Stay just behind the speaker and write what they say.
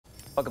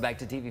Welcome back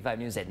to TV5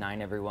 News at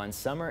 9, everyone.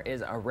 Summer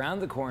is around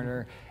the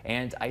corner,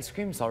 and ice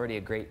cream is already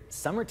a great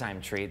summertime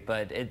treat,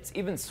 but it's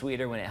even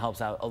sweeter when it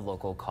helps out a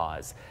local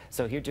cause.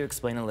 So here to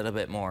explain a little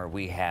bit more,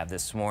 we have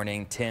this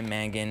morning Tim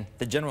Mangan,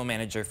 the general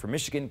manager for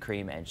Michigan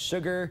Cream and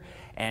Sugar,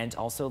 and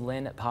also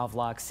Lynn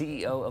Pavlock,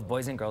 CEO of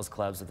Boys and Girls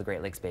Clubs of the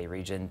Great Lakes Bay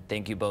region.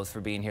 Thank you both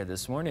for being here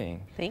this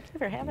morning. Thank you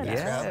for having us.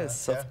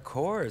 Yes, of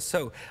course.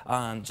 So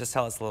just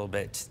tell us a little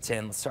bit,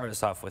 Tim, let's start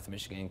us off with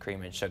Michigan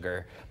Cream and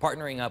Sugar,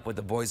 partnering up with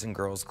the Boys and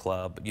Girls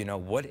Club. You know,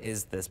 what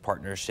is this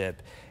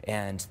partnership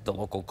and the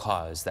local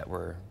cause that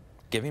we're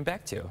giving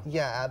back to?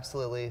 Yeah,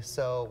 absolutely.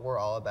 So we're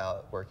all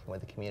about working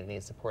with the community,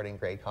 supporting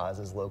great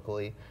causes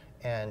locally.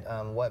 And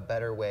what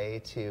better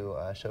way to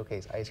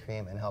showcase ice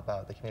cream and help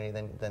out the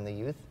community than the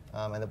youth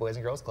and the Boys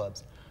and Girls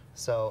Clubs.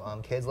 So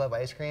kids love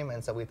ice cream,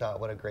 and so we thought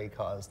what a great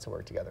cause to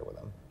work together with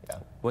them. Yeah.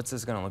 What's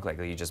this going to look like?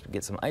 You just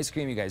get some ice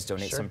cream, you guys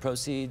donate some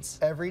proceeds?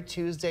 Every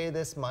Tuesday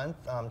this month,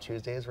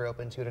 Tuesdays we're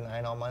open 2 to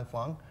 9 all month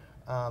long.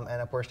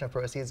 And a portion of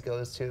proceeds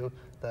goes to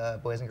the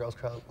Boys and Girls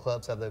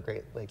Clubs of the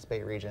Great Lakes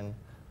Bay region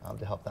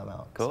to help them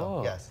out. Cool.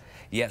 So, yes.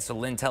 Yeah, so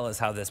Lynn, tell us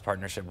how this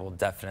partnership will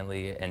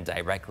definitely and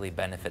directly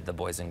benefit the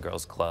Boys and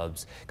Girls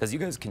Clubs, because you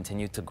guys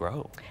continue to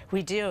grow.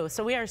 We do.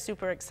 So we are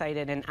super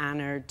excited and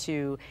honored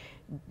to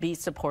be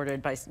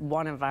supported by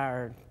one of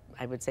our,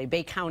 I would say,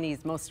 Bay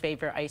County's most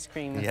favorite ice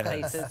cream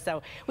places.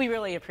 So we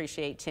really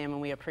appreciate Tim,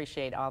 and we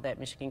appreciate all that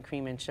Michigan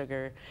Cream and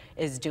Sugar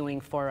is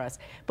doing for us.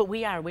 But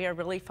we are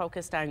really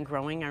focused on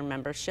growing our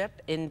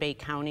membership in Bay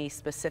County.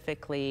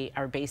 Specifically,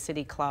 our Bay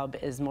City Club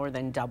is more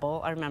than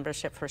double our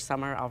membership for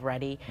summer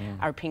already.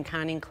 Our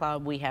Pinconning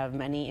Club, we have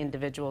many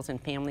individuals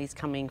and families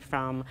coming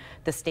from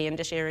the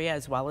Standish area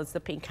as well as the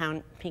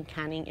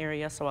Pinconning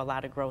area, so a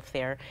lot of growth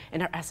there.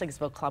 And our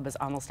Essexville Club is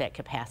almost at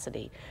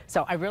capacity.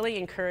 So I really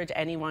encourage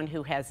anyone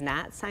who has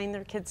not signed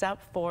their kids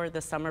up for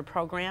the summer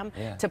program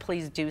to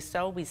please do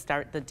so. We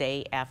start the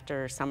day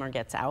after summer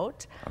gets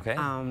out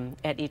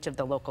at each of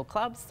the local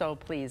clubs, so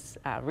please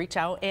reach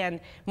out. And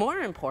more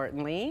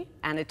importantly,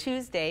 on a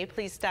Tuesday,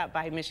 please stop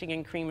by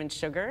Michigan Cream and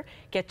Sugar,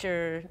 get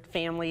your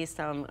family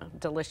some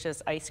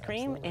delicious ice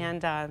cream,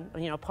 and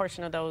you know, a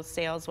portion of those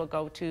sales will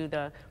go to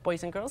the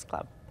Boys and Girls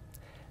Club.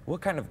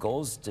 What kind of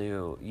goals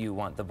do you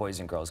want the Boys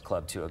and Girls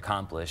Club to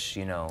accomplish,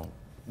 you know,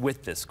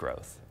 with this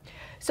growth?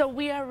 So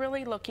we are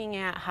really looking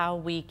at how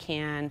we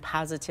can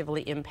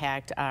positively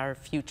impact our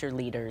future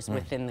leaders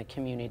within the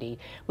community.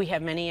 We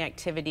have many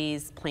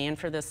activities planned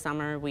for this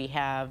summer. We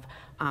have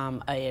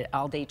an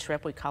all-day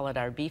trip. We call it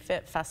our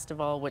BFIT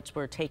Festival, which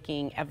we're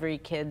taking every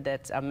kid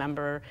that's a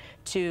member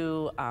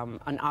to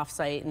an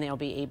off-site, and they'll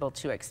be able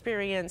to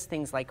experience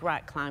things like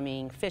rock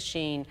climbing,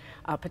 fishing,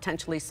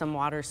 potentially some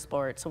water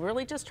sports. So we're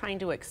really just trying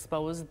to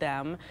expose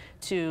them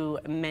to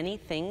many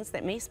things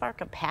that may spark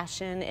a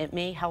passion. It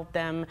may help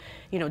them,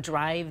 you know,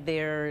 drive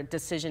their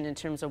decision in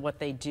terms of what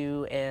they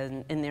do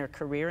in their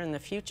career in the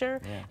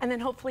future. And then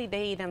hopefully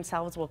they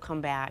themselves will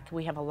come back.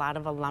 We have a lot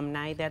of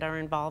alumni that are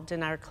involved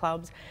in our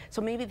clubs,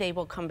 so maybe they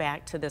will come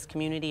back to this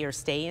community or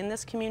stay in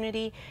this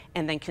community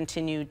and then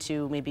continue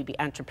to maybe be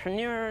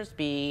entrepreneurs,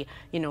 be,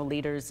 you know,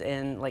 leaders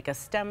in like a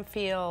STEM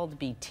field,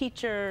 be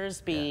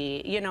teachers,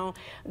 be, you know,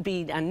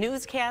 be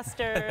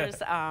newscasters,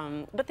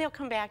 but they'll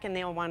come back and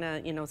they'll want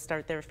to, you know,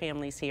 start their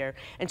families here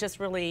and just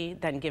really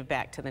then give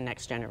back to the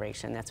next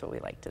generation. That's what we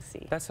like to see.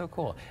 That's so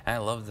cool. And I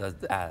love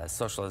the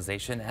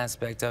socialization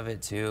aspect of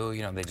it too.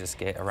 You know, they just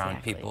get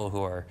around people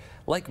who are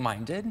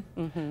like-minded.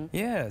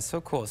 Yeah,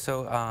 so cool.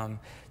 So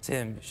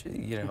Tim,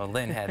 you know,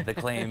 Lynn had the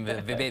claim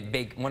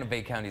one of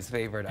Bay County's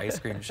favorite ice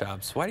cream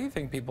shops. Why do you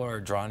think people are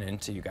drawn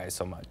into you guys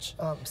so much?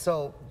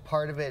 So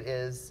part of it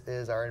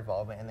is our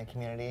involvement in the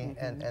community,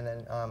 and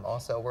then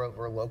also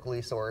we're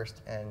locally sourced,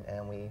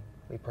 and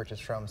we purchase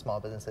from small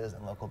businesses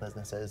and local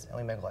businesses, and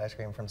we make ice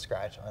cream from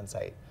scratch on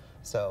site.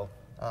 So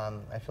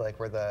I feel like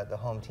we're the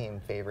home team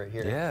favorite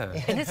here. Yeah.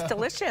 And it's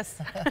delicious.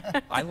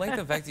 I like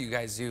the fact that you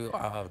guys do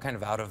kind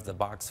of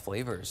out-of-the-box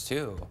flavors,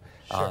 too,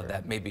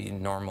 that maybe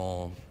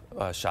normal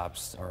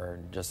shops or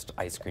just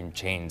ice cream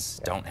chains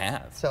don't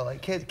have. So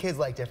like kids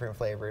like different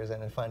flavors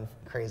and fun,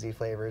 crazy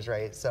flavors,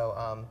 right?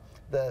 So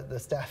the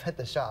staff at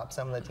the shop,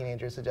 some of the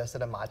teenagers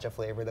suggested a matcha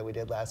flavor that we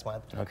did last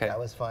month. That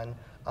was fun.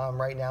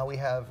 Right now we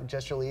have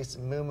just released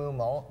Moo Moo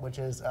Malt, which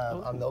is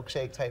a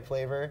milkshake type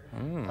flavor.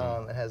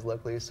 It has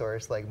locally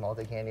sourced like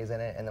malted candies in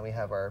it, and then we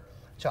have our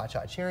Cha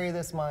Cha Cherry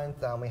this month.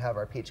 We have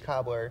our Peach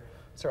Cobbler.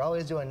 So we're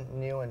always doing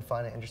new and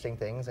fun and interesting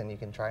things, and you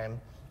can try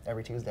them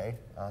every Tuesday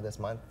this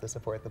month to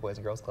support the Boys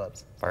and Girls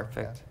Clubs. So,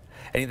 perfect.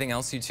 Anything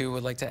else you two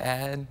would like to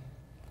add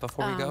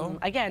before we go?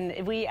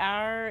 Again, we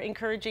are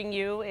encouraging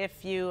you,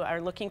 if you are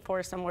looking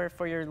for somewhere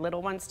for your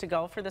little ones to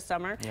go for the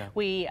summer,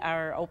 we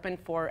are open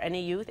for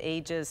any youth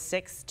ages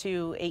 6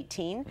 to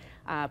 18.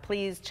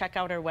 please check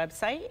out our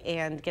website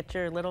and get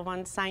your little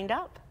ones signed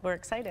up. We're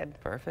excited.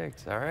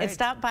 Perfect. All right. And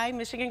stop by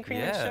Michigan Cream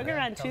and Sugar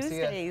on Come see us.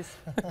 Tuesdays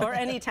or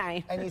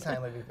anytime.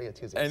 Anytime would be a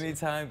Tuesday.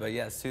 Anytime, but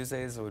yes,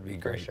 Tuesdays would be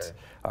great. sure.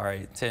 All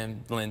right,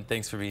 Tim, Lynn,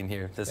 thanks for being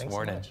here this Thanks so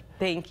morning. much.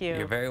 Thank you.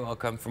 You're very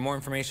welcome. For more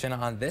information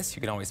on this,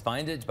 you can always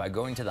find it by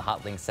going to the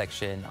hot links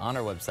section on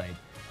our website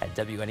at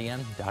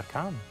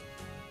WNEM.com.